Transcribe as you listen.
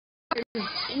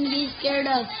and be scared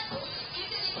of.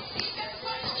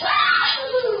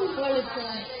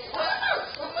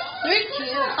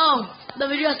 Oh, the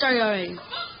video started already.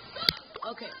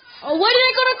 Okay. Oh, why did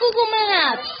I go to Google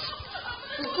Maps?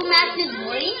 Google Maps is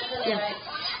boring? Yeah.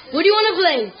 What do you want to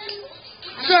play?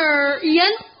 Sir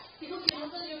Ian?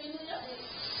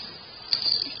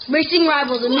 Racing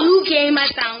Rivals, a new game I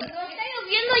found.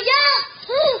 Yeah!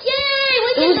 Yay!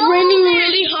 It was raining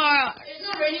really hard. It's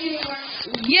not raining anymore.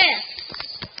 Yes.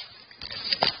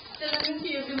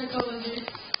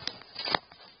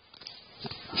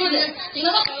 You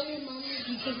know what?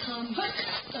 You can come.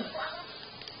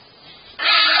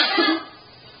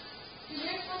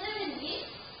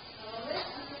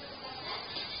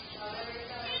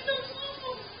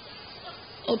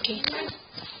 Okay.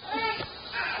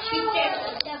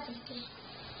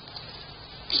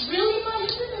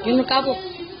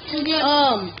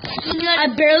 I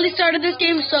barely started this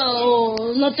game,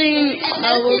 so nothing.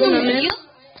 We're gonna miss.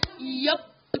 Yep.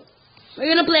 We're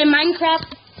gonna play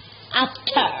Minecraft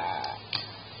after.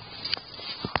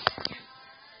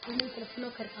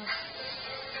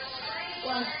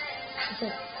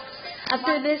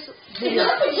 After this video.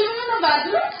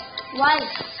 Why?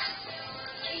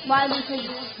 Why? Because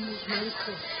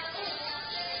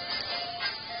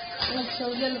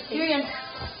Here.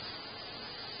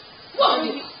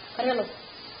 Whoa! Cargalo.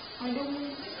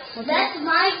 That's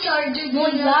my charger. No,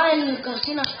 ya en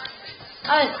cocina.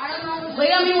 A ver,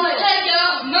 juega mi mujer.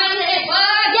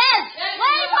 Yes!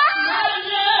 Wait, what?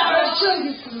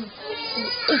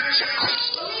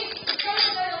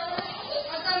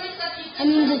 I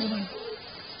mean this one.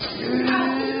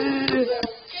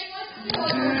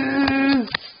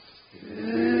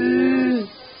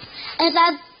 And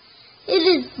that it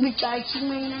is recharging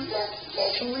right now.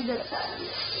 And we got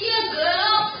yeah,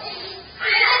 girl.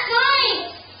 That's fine.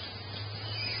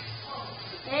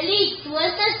 Ellie, tú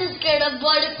estás scared of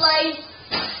butterflies.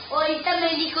 Ahorita me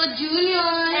dijo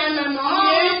Junior. And my mom.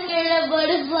 You're scared of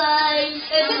butterflies.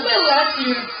 This is my last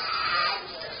year.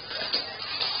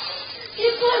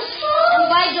 And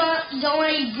why don't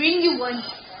I bring you one?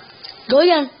 Go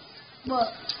again. What?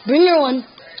 Bring your one.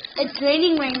 It's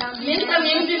raining right now.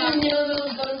 También tiene miedo de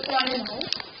los butterflies, ¿no?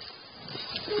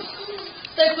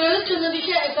 ¿Te acuerdas que nos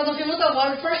dije cuando fuimos a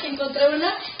Waterpark que encontré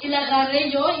una y la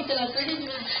agarré yo y te la traje?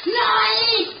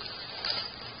 Nice!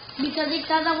 Because it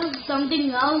thought that was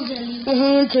something else, Ellie.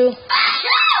 Too.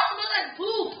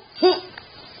 Poop.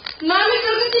 Mami,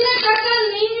 creo que tiene caca el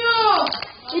niño.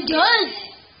 It does.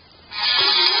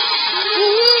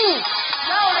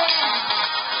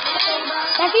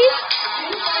 Taki?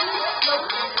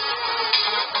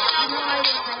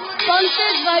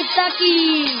 Sponsored by Taki.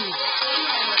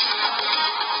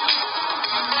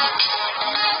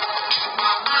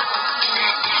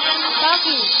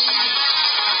 Taki.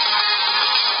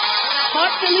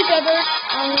 Hot chili pepper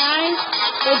online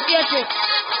with Beatrix.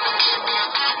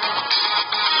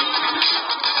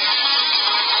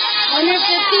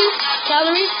 150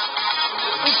 calories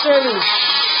per serving.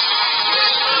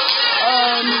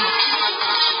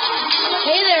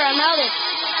 Hey there, I'm Alex.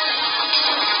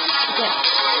 Okay.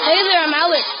 Hey there, I'm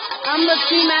Alex. I'm the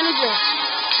team manager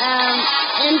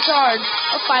in charge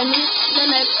of finding the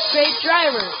next great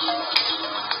driver.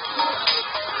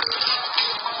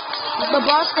 The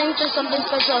boss thinks there's something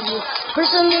special of you.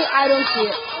 Personally, I don't see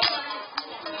it.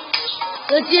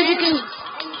 Let's see if you can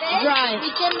drive.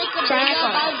 We can make a Try video my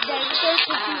car. about dinosaurs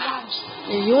if you want.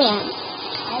 If you want.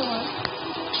 I want.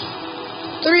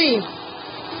 3, 2, 1,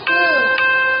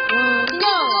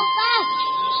 go! So fast!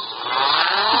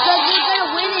 Because we're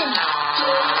gonna win him.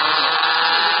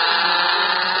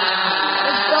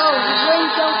 Let's go. He's going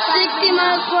so 60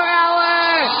 miles per hour.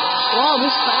 Wow,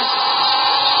 this is fast.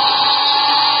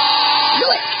 Do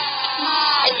it.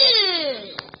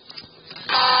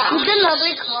 Who's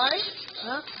another car?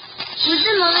 Huh? Who's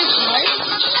another car?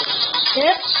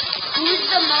 Yep. Who's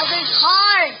the mother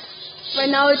car? Right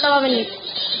now, ahorita va a venir.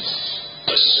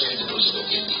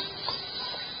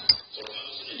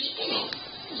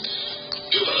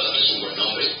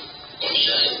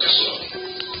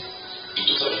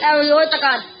 Yo voy a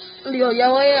atacar. Digo, ya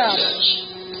voy a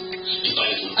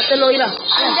hacerlo ir. And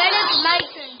then it's my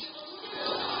turn.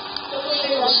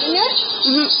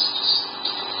 Mhm.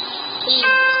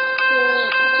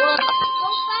 Go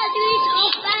fast, dude. Go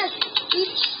fast.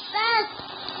 He's fast.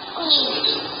 Oh.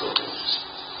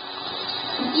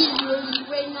 He's really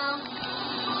right now.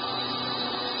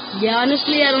 Yeah,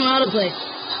 honestly, I don't know how to play.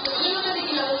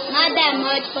 Not that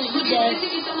much, but he does.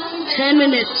 10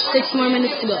 minutes, 6 more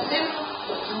minutes to go.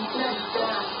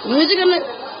 When is it gonna?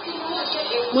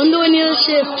 When do I need a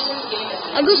shift?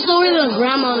 I go slower than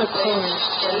grandma on a car.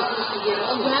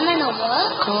 Ram in a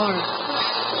what? Car.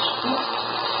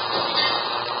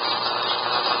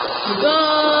 Go!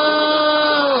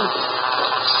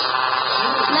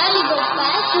 Now you go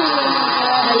faster than the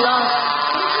I lost.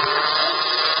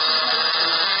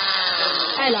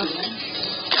 I lost.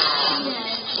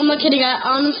 I'm not kidding. I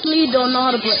honestly don't know how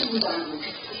to play.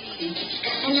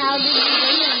 And how did you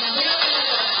win it now?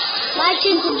 Why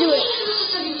can't you do it?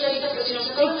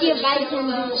 Let's see if I can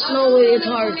do it. No way, it's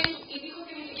hard.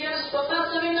 Let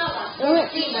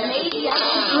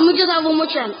me just have one more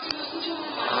chance.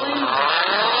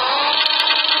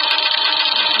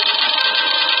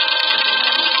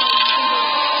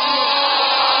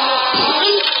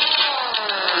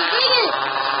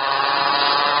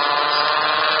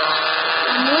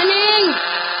 I'm winning.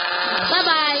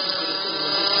 Bye-bye.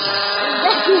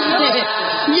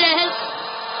 Yes.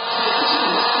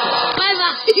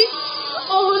 Bye-bye.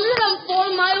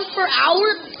 104 miles per hour?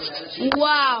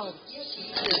 Wow.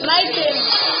 My turn. Let's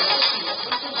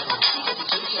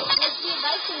see if I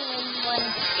can win one.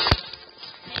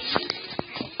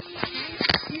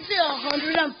 You said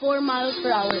 104 miles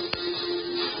per hour.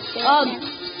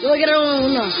 Yo voy a querer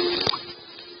uno.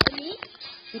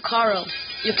 Un carro.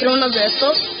 Yo quiero uno de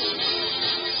estos.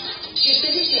 Si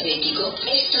usted es diabético,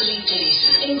 esto le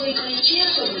interesa. En Goicoechea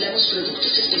formulamos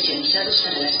productos especializados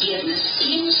para las piernas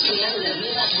y hemos creado la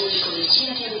nueva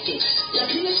Goicoechea Diabetes, la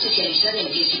crema especializada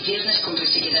en pies y piernas con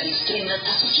resequedad extrema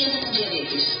asociada con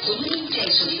diabetes. Con un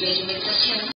intenso nivel de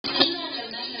humectación, ayuda a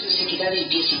calmar la resequedad en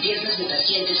pies y piernas de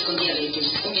pacientes con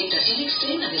diabetes. Humectación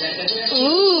extrema de larga duración.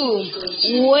 Ooh,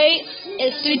 weight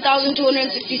is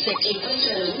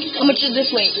 3,266. How much is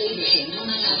this weight?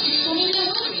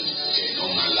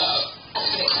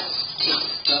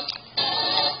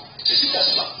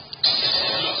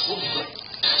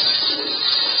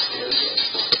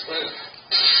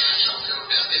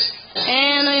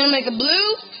 And I'm gonna make a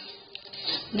blue.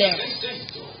 There.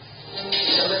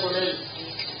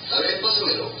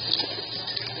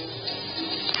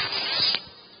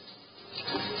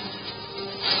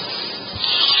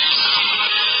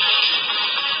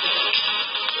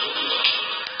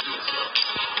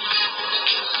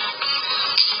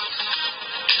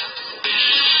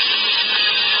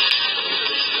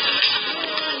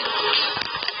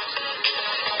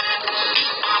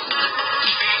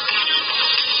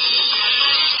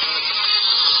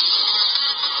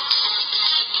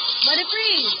 Let it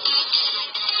freeze.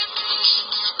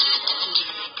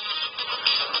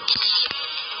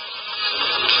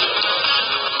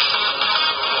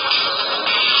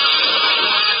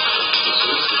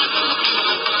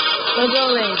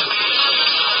 Controlling.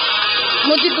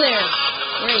 Multiplayer.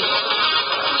 Great.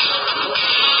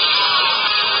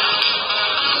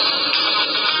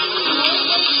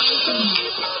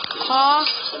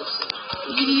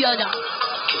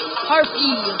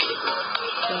 Harpy.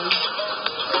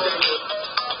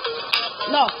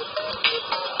 No.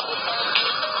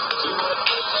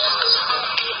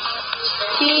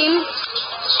 Team.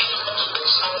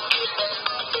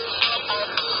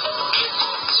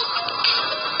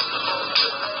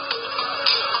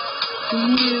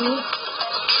 New.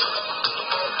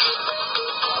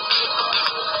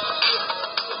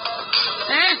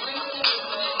 Ah.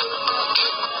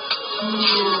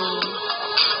 New.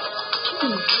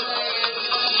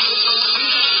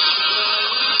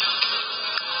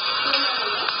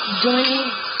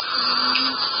 Joining.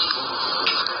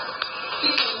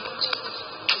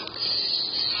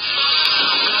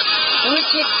 Let me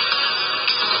check.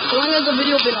 How long has the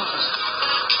video been on?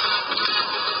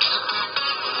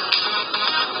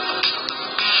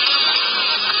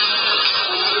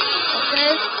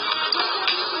 Okay.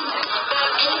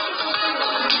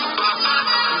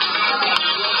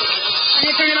 I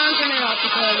need to turn it on, turn it off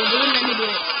because it wouldn't let me do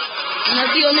it. And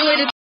that's the only way to do it.